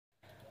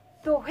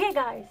তো hey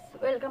guys,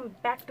 welcome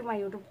back to my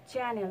YouTube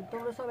channel.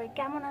 তোমরা সবাই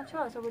কেমন আছো?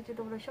 আশা করছি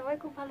তোমরা সবাই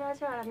খুব ভালো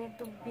আছো, আর আমি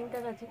একটু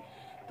বিন্দাস আছি।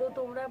 তো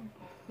তোমরা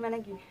মানে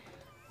কি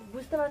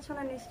বুঝতে পারছো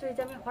না নিশ্চয়ই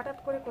যে আমি হঠাৎ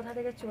করে কোথা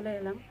থেকে চলে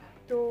এলাম।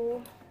 তো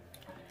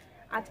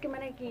আজকে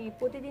মানে কি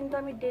প্রতিদিন তো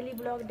আমি ডেলি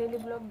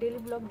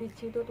ব্লগ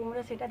দিচ্ছি, তো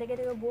তোমরা সেটা দেখে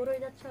দেখে বোর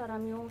হয়ে যাচ্ছ, আর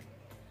আমিও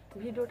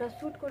ভিডিওটা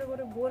শ্যুট করে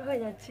করে বোর হয়ে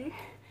যাচ্ছি।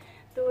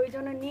 তো ওই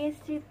জন্য নিয়ে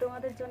এসেছি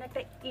তোমাদের জন্য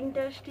একটা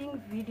ইন্টারেস্টিং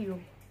ভিডিও।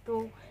 তো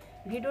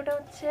ভিডিওটা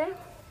হচ্ছে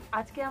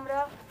আজকে আমরা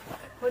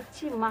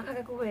হচ্ছি মাখা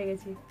কাকু হয়ে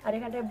গেছি, আর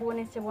এখানটায় বোন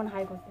এসছে, বোন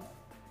হাই করতে,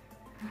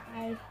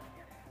 হাই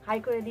হাই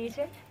করে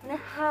দিয়েছে, মানে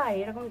হাই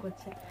এরকম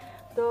করছে।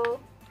 তো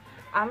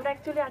আমরা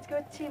অ্যাকচুয়ালি আজকে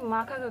হচ্ছি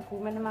মাখা কাকু,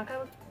 মানে মাখা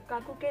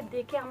কাকুকে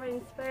দেখে আমরা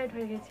ইন্সপায়ার্ড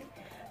হয়ে গেছি।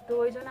 তো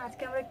ওই জন্য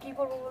আজকে আমরা কী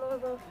করবো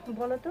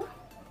বলো তো,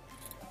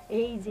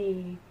 এই যে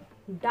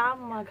ডাব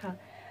মাখা।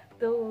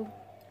 তো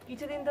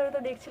কিছুদিন ধরে তো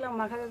দেখছিলাম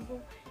মাখা কাকু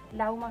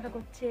লাউ মাখা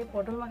করছে,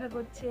 পটল মাখা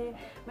করছে,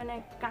 মানে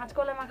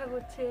কাঁচকলা মাখা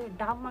করছে,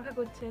 ডাব মাখা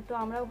করছে। তো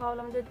আমরাও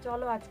ভাবলাম যে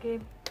চলো আজকে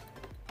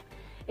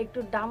একটু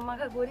ডাব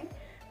মাখা করি।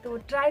 তো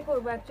ট্রাই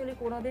করবো, অ্যাকচুয়ালি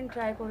কোনো দিন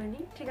ট্রাই করিনি,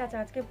 ঠিক আছে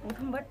আজকে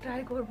প্রথমবার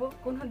ট্রাই করব,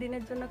 কোনো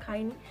দিনের জন্য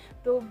খাইনি।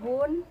 তো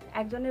বোন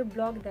একজনের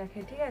ব্লগ দেখে,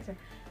 ঠিক আছে,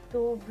 তো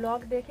ব্লগ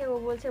দেখে ও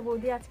বলছে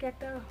বৌদি আজকে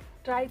একটা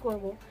ট্রাই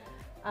করব।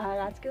 আর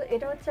আজকে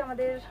এটা হচ্ছে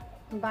আমাদের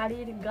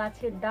বাড়ির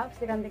গাছের ডাব,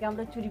 সেখান থেকে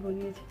আমরা চুরি করে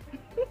নিয়েছি।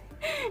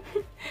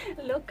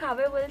 লোক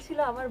খাবে বলছিল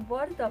আমার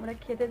বর, তো আমরা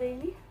খেতে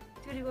দেইনি,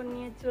 চুরি করে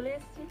নিয়ে চলে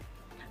এসেছি।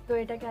 তো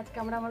এটাকে আজকে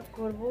আমরা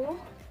করব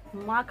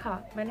মাখা,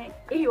 মানে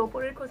এই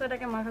ওপরের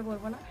খোসাটাকে মাখা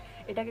করব না,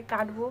 এটাকে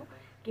কাটবো,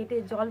 কেটে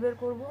জল বের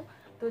করব।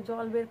 তো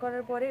জল বের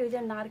করার পরে ওই যে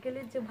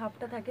নারকেলের যে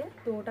ভাবটা থাকে,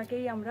 তো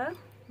ওটাকেই আমরা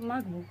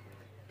মাখবো,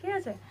 ঠিক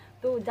আছে।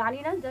 তো জানি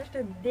না, জাস্ট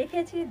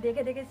দেখেছি,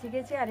 দেখে দেখে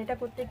শিখেছি। আর এটা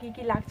করতে কি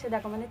কি লাগছে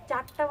দেখো, মানে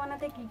চারটা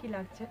বানাতে কি কি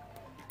লাগছে।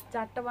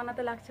 চারটা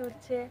বানাতে লাগছে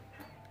হচ্ছে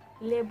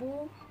লেবু,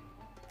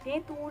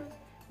 তেঁতুল,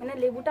 মানে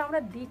লেবুটা আমরা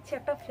দিচ্ছি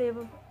একটা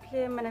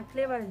মানে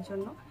ফ্লেভারের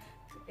জন্য,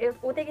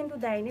 ওতে কিন্তু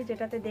দেয়নি,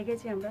 যেটাতে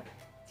দেখেছি আমরা।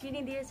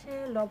 চিনি দিয়েছে,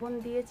 লবণ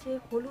দিয়েছে,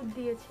 হলুদ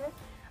দিয়েছে,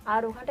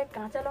 আর ওখানটায়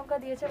কাঁচা লঙ্কা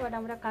দিয়েছে, বাট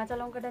আমরা কাঁচা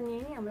লঙ্কাটা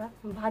নিয়ে নিই, আমরা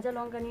ভাজা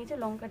লঙ্কা নিয়েছি,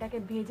 লঙ্কাটাকে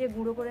ভেজে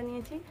গুঁড়ো করে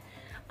নিয়েছি।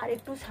 আর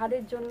একটু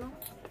স্বাদের জন্য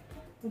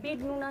বিট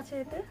নুন আছে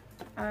এতে,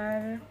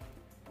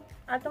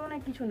 আর তো মনে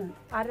হয় কিছু না,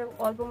 আর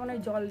অল্প মনে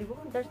হয় জল দিব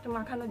জাস্ট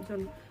মাখানোর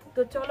জন্য।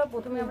 তো চলো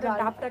প্রথমে আমরা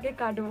ডাবটাকে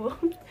কাটবো।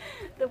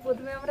 তো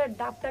প্রথমে আমরা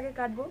ডাবটাকে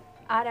কাটবো।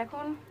 আর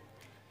এখন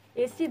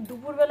এসছি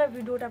দুপুরবেলা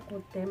ভিডিওটা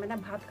করতে, মানে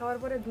ভাত খাওয়ার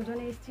পরে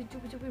দুজনে এসছি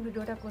চুপি চুপি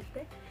ভিডিওটা করতে।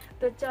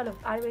 তো চলো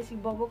আর বেশি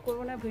বকবক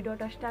করবো না,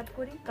 ভিডিওটা স্টার্ট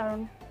করি, কারণ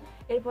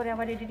এরপরে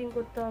আবার এডিটিং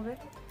করতে হবে,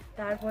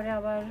 তারপরে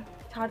আবার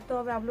ছাড়তে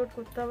হবে, আপলোড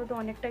করতে হবে, তো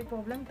অনেকটাই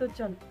প্রবলেম। তো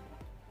চলো,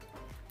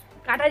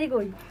 কাটারি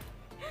কই,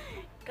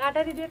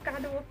 কাটারি দিয়ে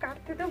কাটবো,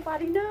 কাটতে তো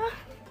পারি না,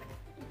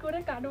 কি করে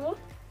কাটবো,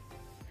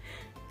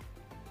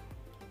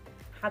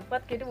 হাত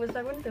পাত কেটে বসে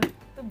থাকবেন।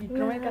 তো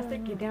বিক্রমের কাছ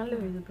থেকে কেটে আনলে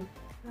হয়ে যেত,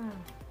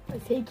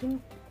 সেই কিন্তু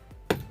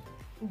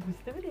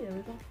বুঝতে পেরে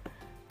যাবে। তো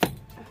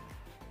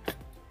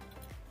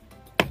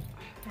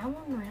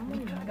এমন নয়, এমন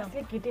কাছ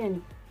থেকে কেটে আনি,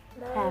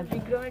 হ্যাঁ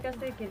বিক্রমের কাছ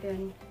থেকে কেটে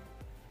আনি।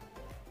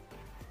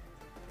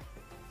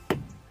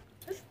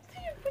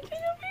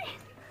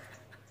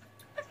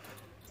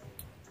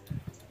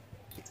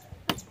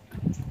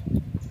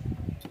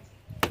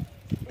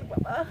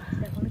 বাবা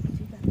এখন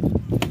কিছুই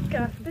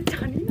কাটতে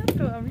জানি না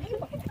তো, আমি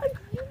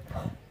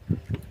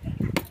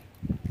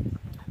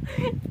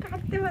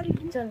কাটতে পারি।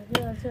 চলো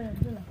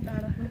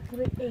দাঁড়া,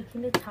 পুরো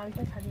এইখানে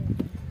ছালটা ছাড়িয়ে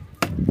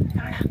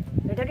দাঁড়া,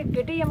 এটাকে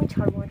কেটেই আমি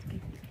ছাড়বো আজকে,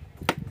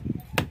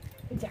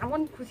 যেমন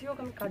খুশি হোক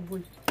আমি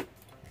কাটবই,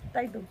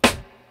 তাই তো।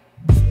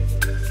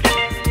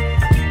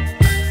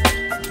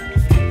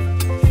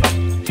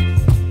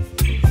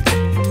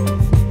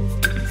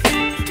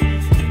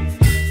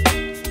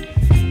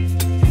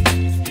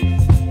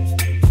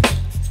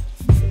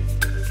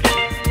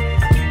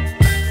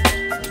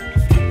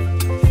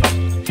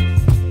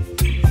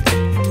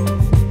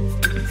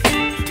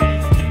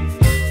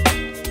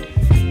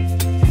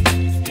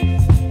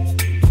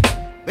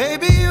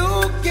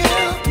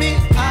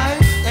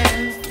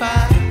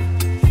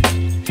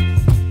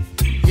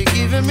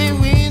 Me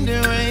wind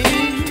and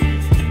rain.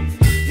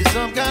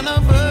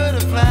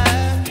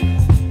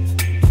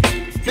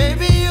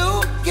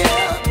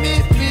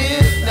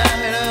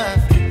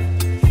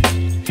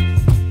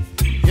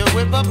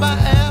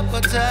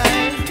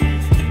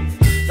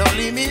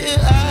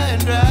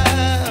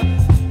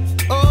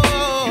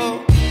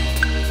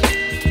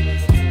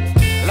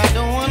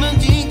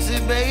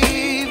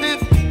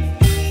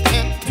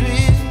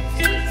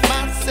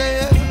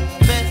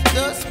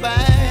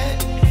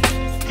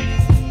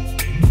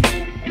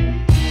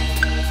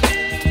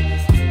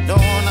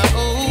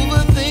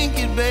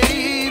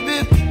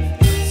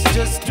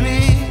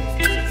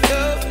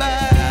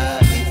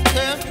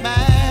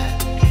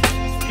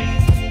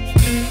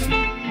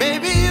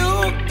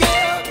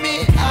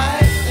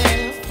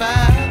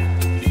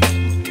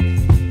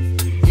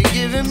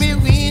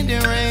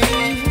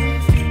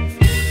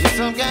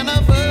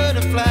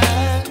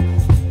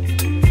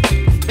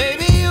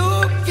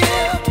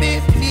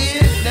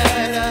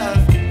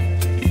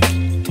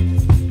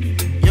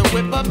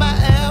 up my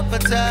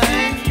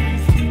appetite.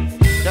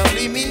 Don't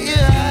leave me here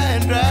high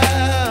and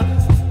dry.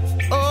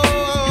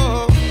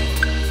 Oh,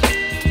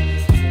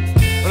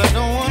 but I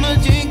don't wanna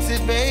jinx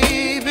it,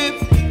 baby.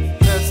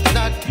 Let's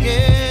not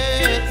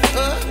get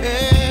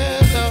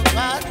ahead of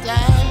my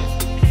time.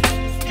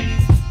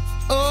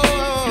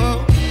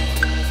 Oh,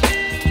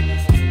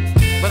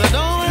 but I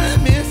don't wanna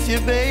miss you,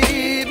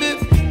 baby.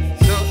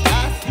 So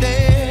I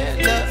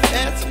stand up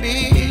and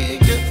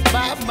speak just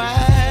my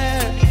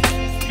mind.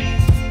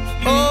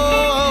 Oh.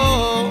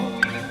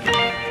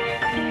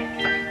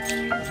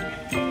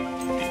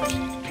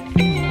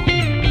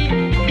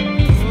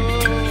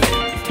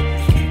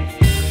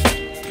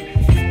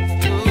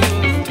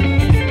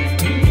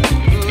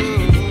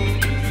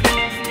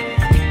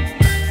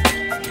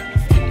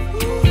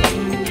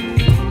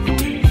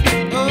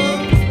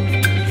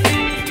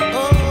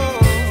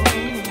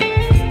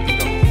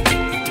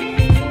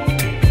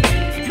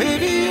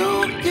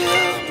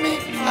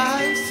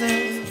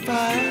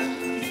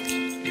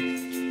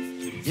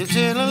 You're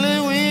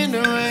chilling when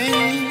the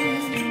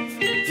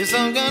rain. You're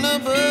some kind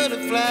of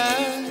butterfly.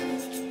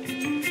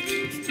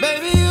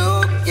 Baby, you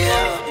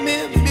give me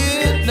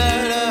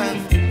midnight.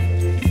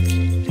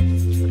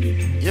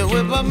 You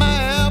whip up my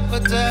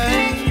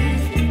appetite.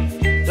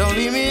 Don't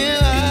leave me here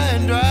high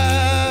and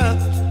dry.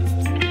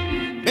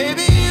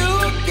 Baby, you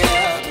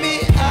give me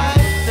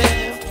ice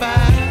and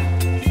fire.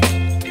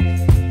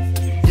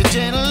 You're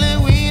channeling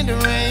wind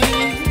and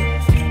rain.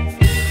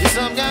 You're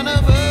some kind of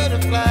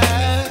butterfly.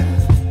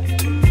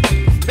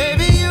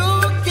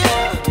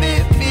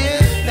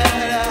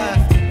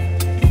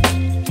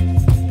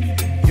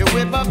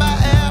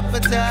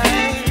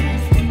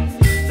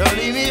 Don't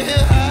leave me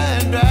here high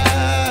and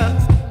dry.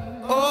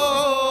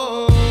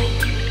 Oh.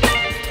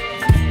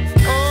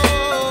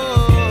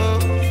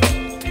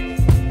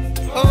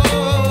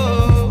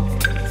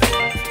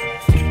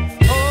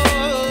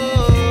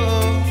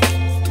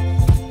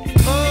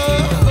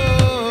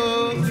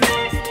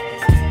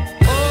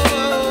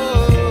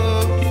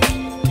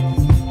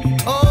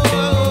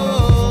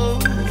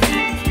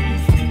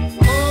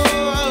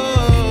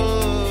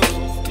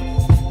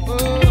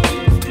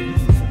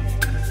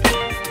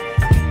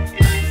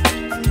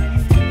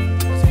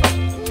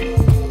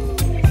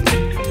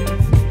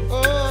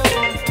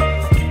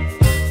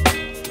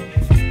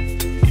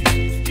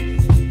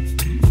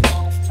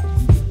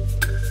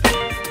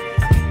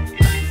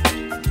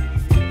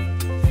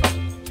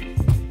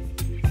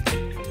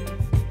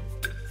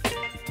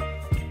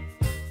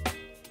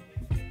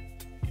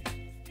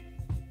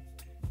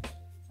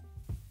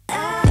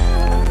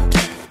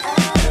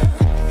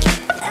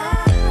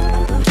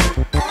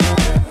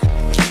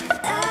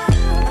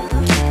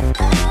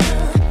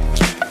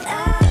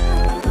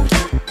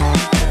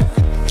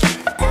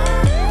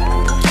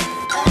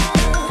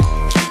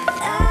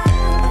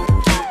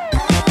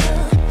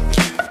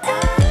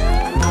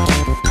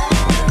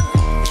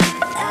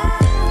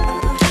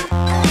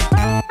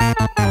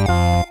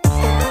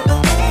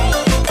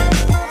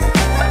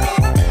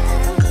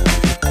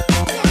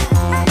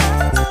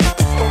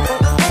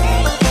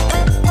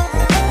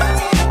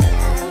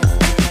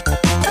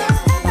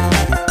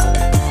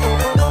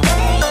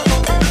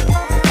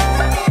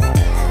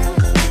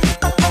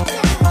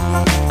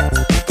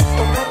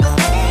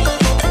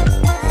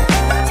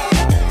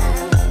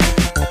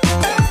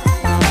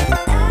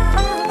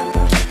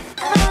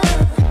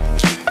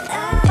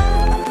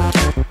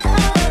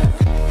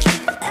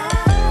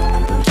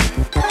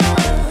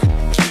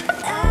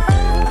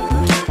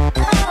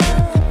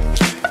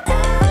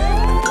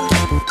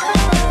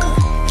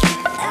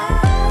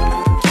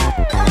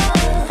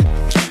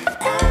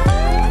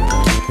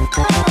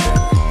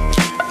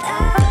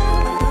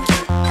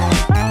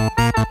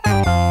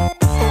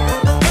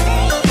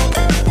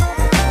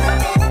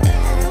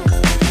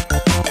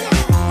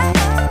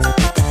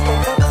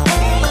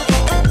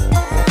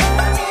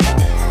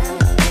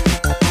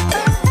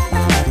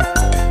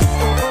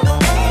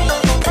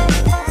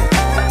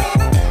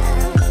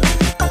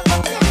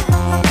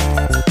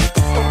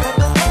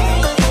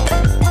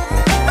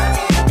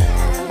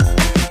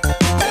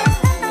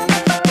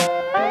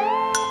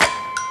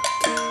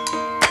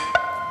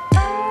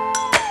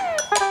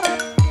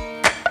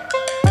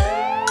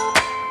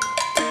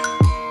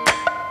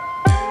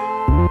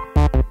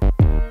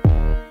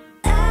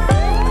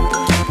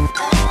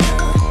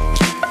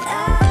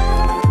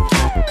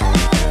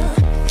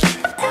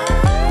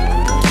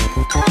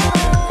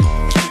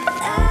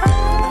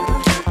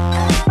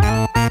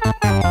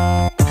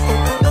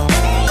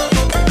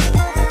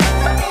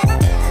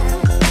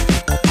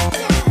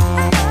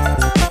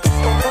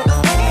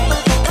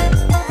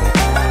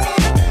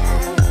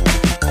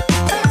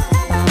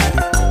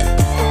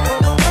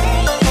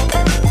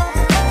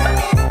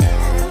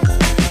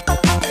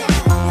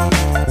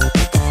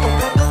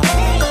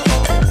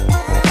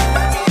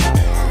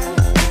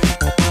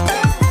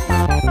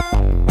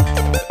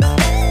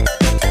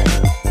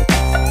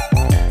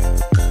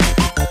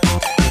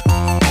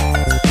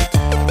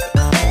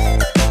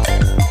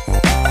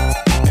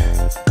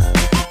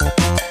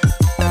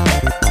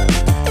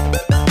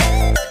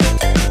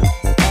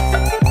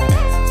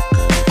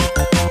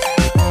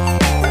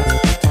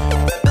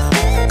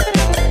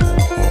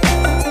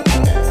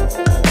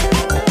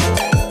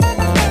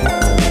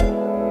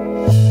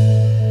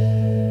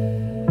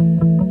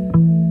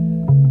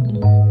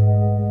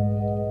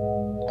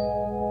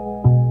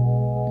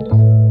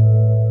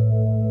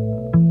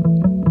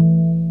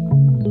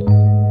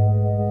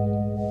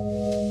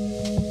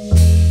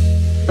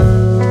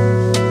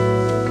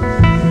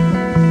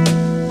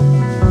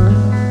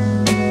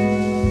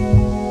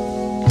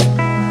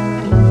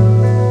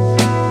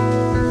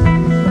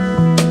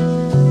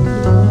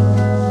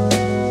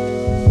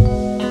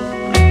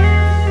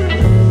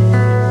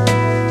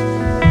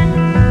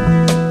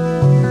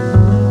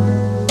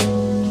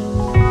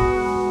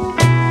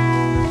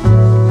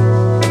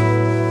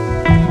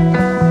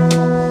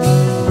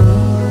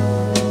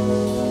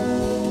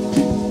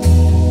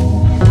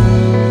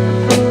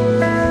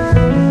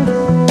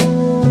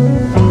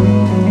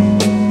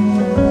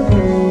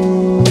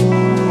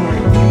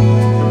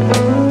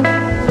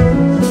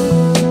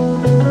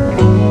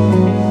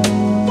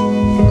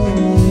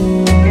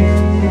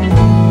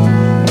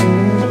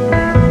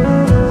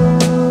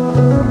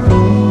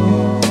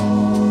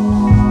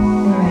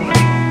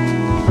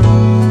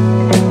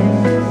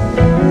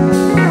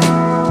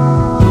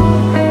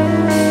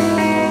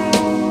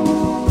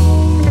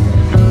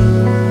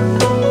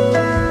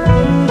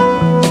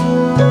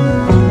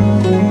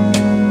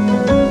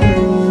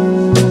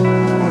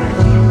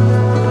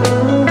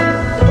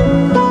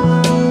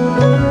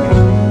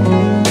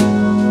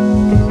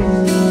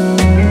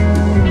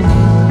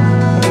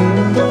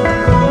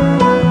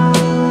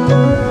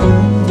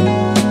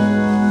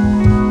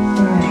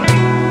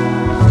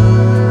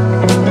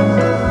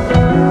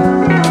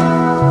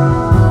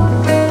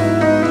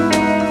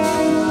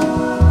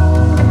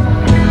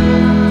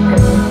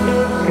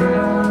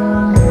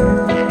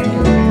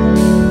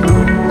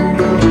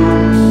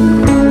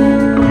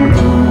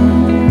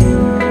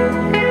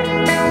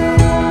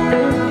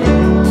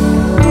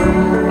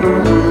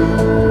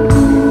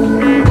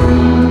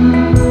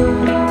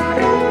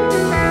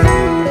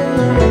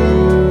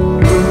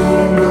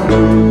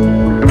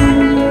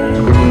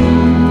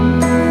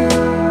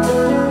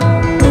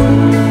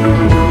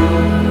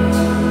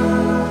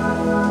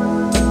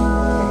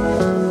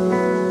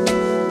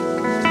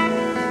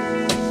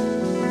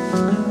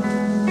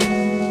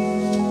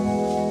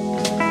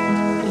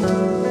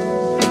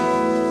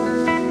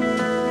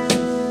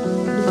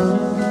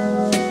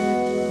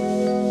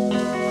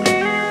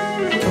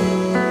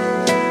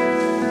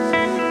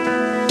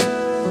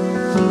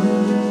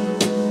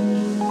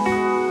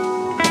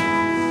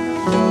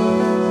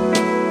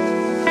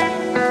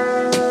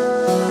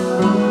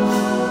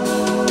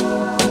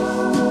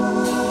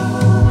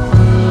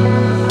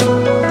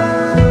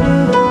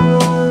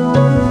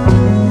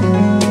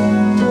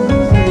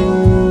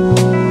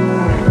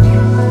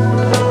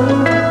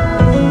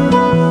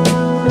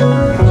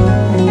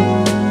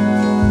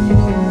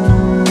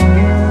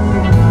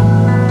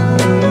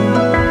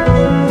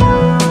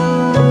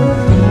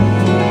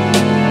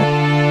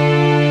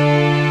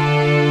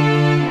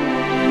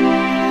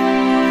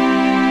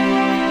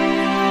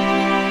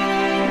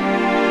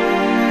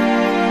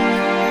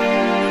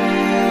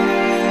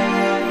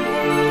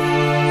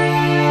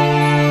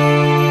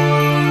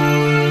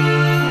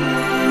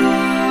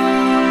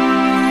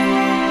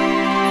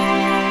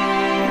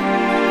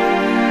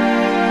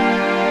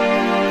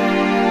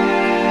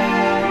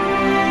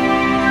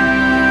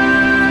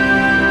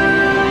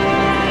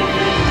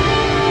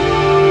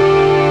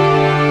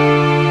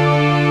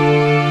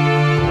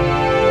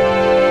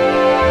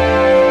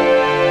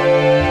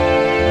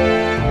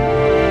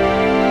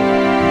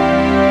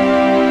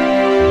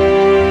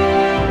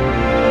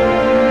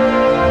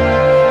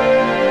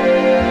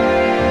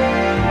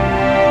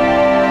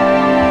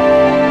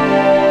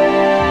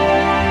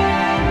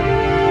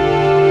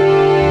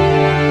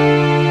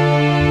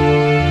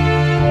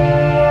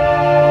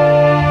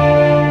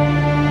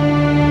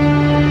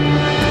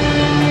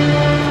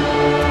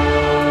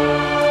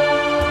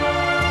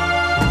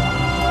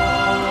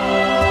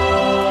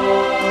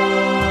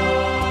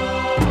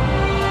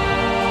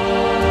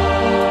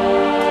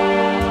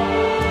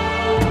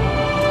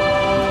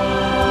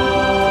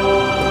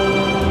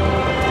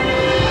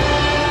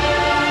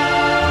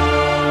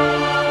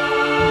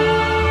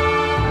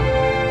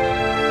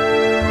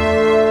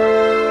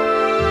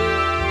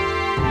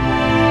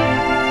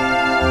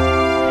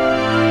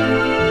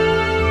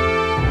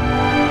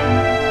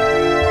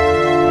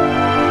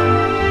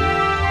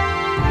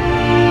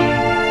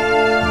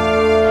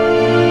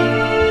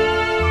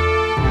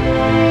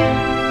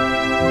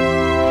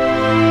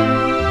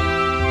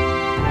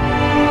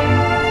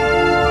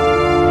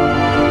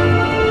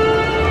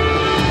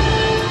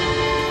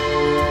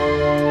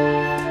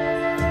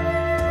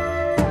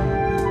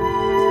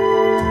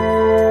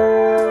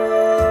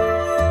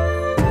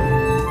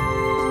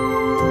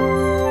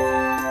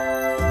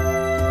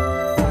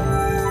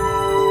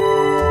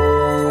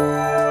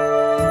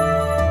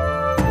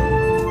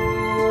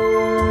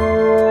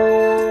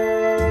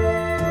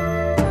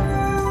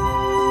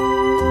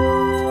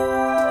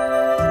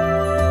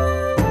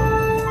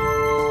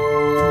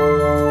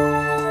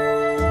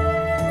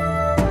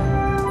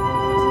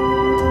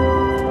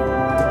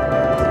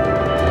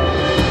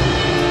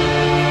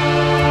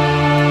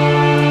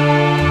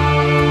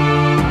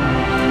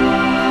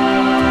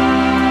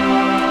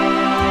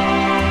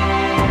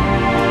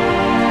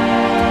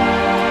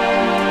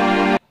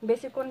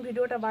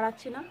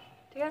 করছি না,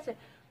 ঠিক আছে?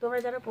 তোমরা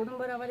যারা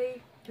প্রথমবার আমার এই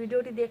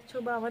ভিডিওটি দেখছো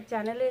বা আমার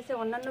চ্যানেলে এসে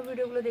অন্যান্য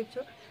ভিডিওগুলো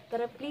দেখছো,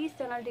 তারা প্লিজ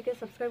চ্যানেলটিকে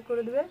সাবস্ক্রাইব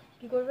করে দেবে।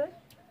 কি করবে?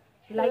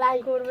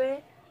 লাইক করবে,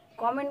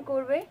 কমেন্ট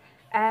করবে,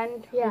 অ্যান্ড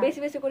বেশি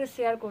বেশি করে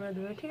শেয়ার করে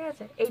দেবে, ঠিক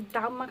আছে? এই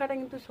ডাব মাখাটা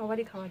কিন্তু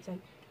সবারই খাওয়া চাই।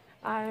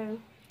 আর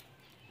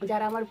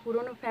যারা আমার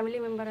পুরনো ফ্যামিলি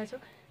মেম্বার আছো,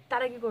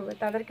 তারা কি করবে?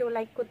 তাদেরকেও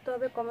লাইক করতে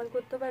হবে, কমেন্ট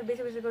করতে হবে, আর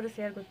বেশি বেশি করে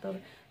শেয়ার করতে হবে।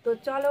 তো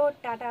চলো,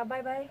 tata,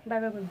 bye bye, bye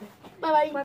bye করবে, বাই বাই।